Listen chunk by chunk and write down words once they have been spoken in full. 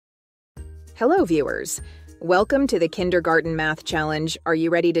Hello, viewers. Welcome to the Kindergarten Math Challenge. Are you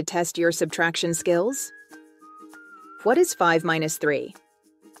ready to test your subtraction skills? What is 5 minus 3?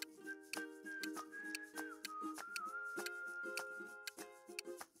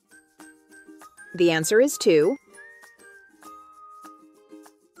 The answer is 2.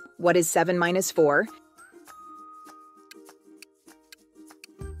 What is 7 minus 4?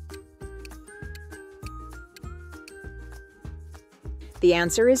 The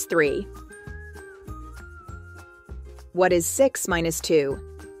answer is 3. What is 6 minus 2?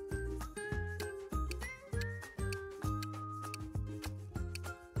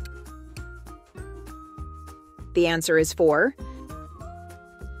 The answer is 4.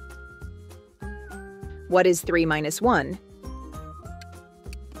 What is 3 minus 1?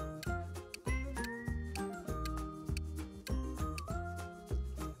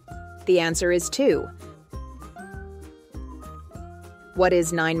 The answer is 2. What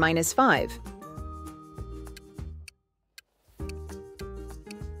is 9 minus 5?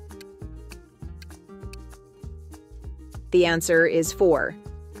 The answer is 4.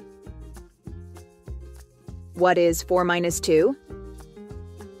 What is 4 minus 2?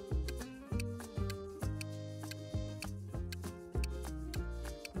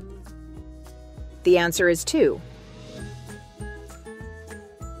 The answer is 2.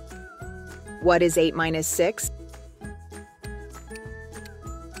 What is 8 minus 6?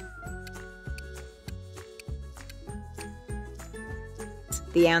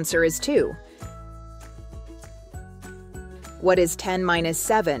 The answer is 2. What is 10 minus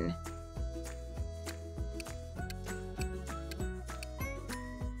 7?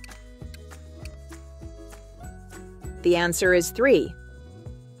 The answer is 3.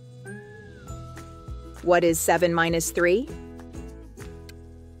 What is 7 minus 3?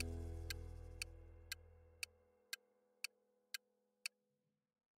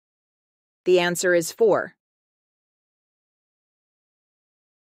 The answer is 4.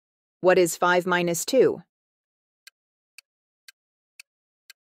 What is 5 minus 2?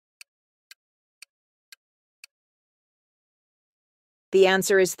 The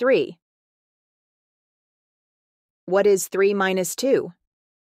answer is 3. What is 3 minus 2?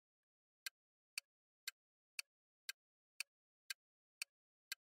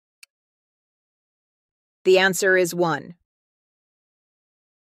 The answer is 1.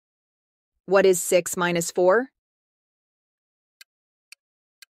 What is 6 minus 4?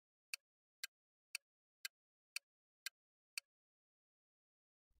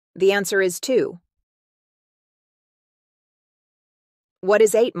 The answer is 2. What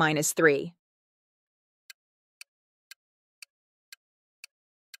is 8 minus 3?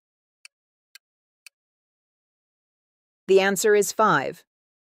 The answer is 5.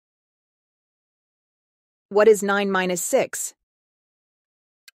 What is 9 minus 6?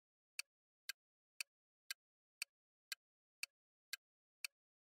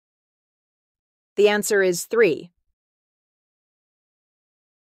 The answer is 3.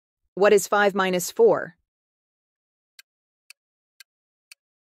 What is 5 minus 4?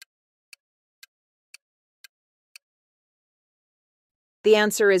 The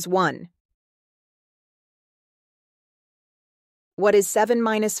answer is 1. What is 7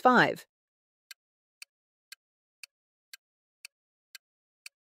 minus 5?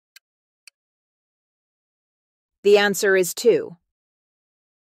 The answer is 2.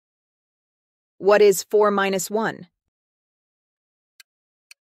 What is 4 minus 1?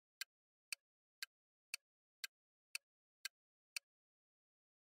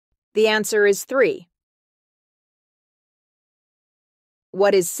 The answer is 3.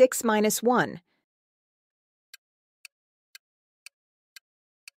 What is 6 minus 1?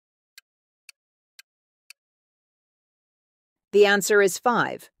 The answer is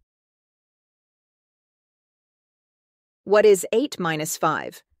 5. What is 8 minus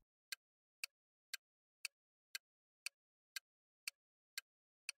 5?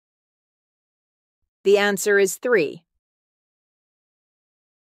 The answer is 3.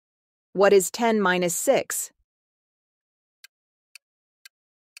 What is 10 minus 6?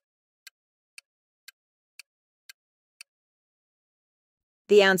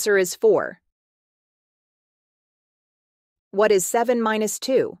 The answer is 4. What is 7 minus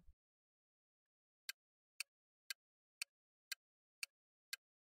 2?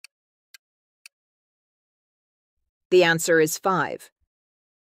 The answer is 5.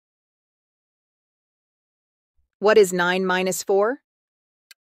 What is 9 minus 4?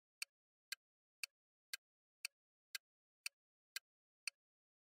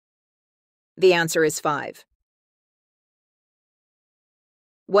 The answer is 5.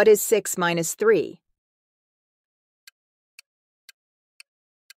 What is 6 minus 3?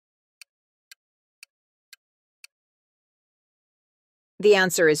 The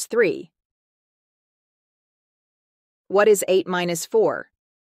answer is 3. What is 8 minus 4?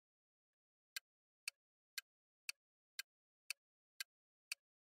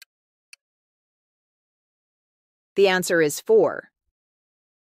 The answer is 4.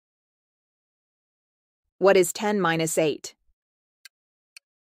 What is 10 minus 8?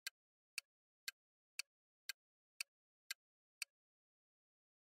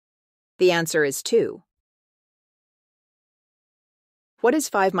 The answer is 2. What is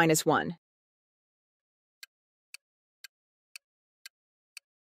 5 minus 1?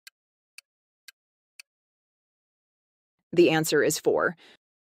 The answer is 4.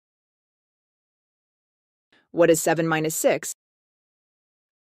 What is 7 minus 6?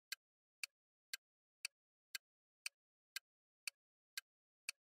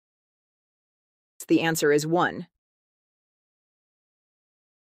 The answer is 1.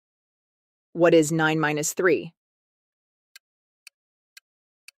 What is 9 minus 3?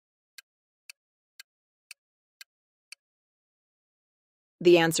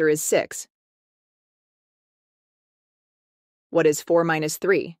 The answer is 6. What is 4 minus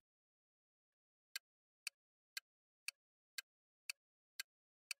 3?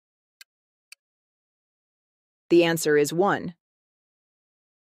 The answer is 1.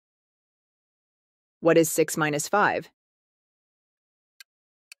 What is 6 minus 5?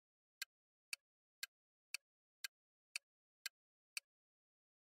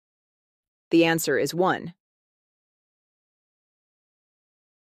 The answer is 1.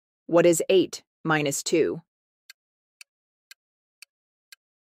 What is 8 minus 2?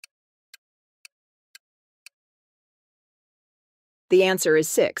 The answer is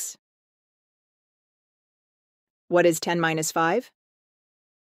 6. What is 10 minus 5?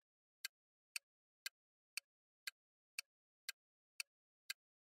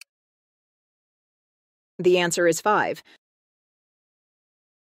 The answer is 5.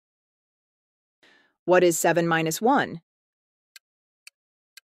 What is 7 minus 1?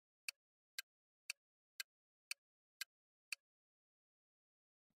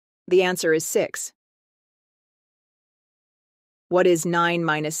 The answer is 6. What is 9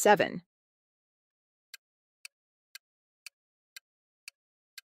 minus 7?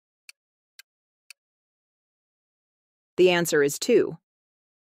 The answer is 2.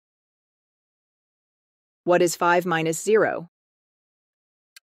 What is 5 minus 0?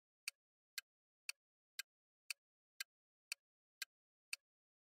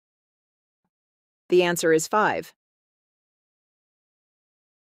 The answer is 5.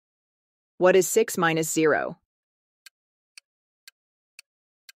 What is 6 minus 0?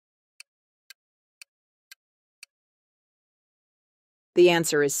 The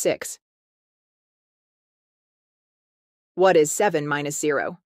answer is 6. What is 7 minus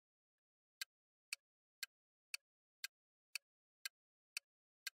 0?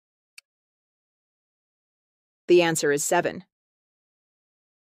 The answer is 7.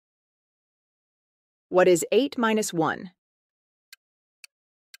 What is 8 minus 1?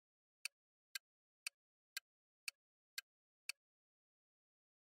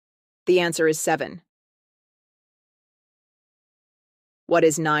 The answer is 7. What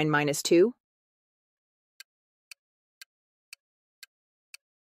is 9 minus 2?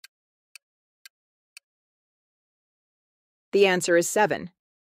 The answer is 7.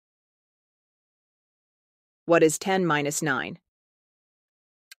 What is 10 minus 9?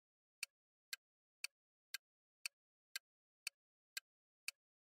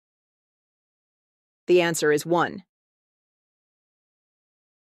 The answer is 1.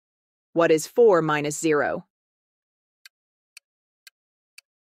 What is 4 minus 0?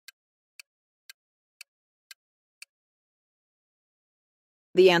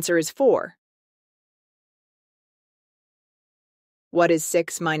 The answer is 4. What is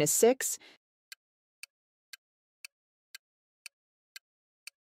 6 minus 6?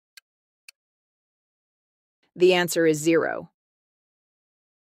 The answer is 0.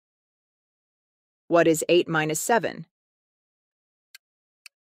 What is 8 minus 7?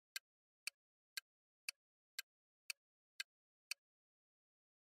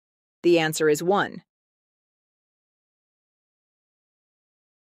 The answer is 1.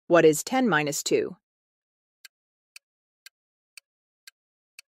 What is 10 minus 2?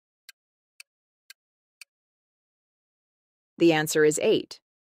 The answer is 8.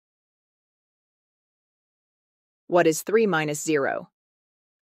 What is 3 minus 0?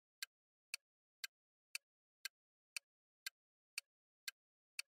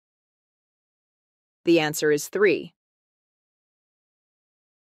 The answer is 3.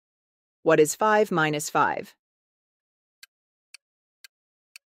 What is 5 minus 5?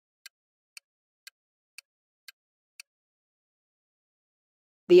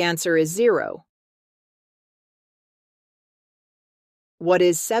 The answer is 0. What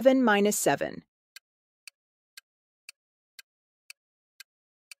is 7 minus 7?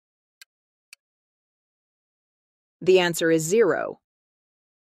 The answer is 0.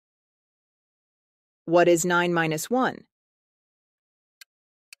 What is 9 minus 1?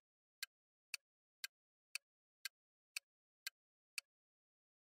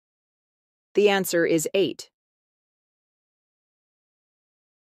 The answer is 8.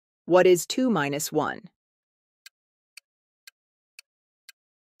 What is 2 minus 1?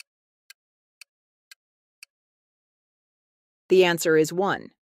 The answer is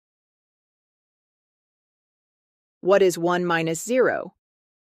 1. What is 1 minus 0?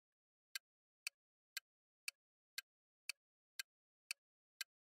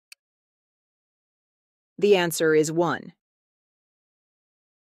 The answer is 1.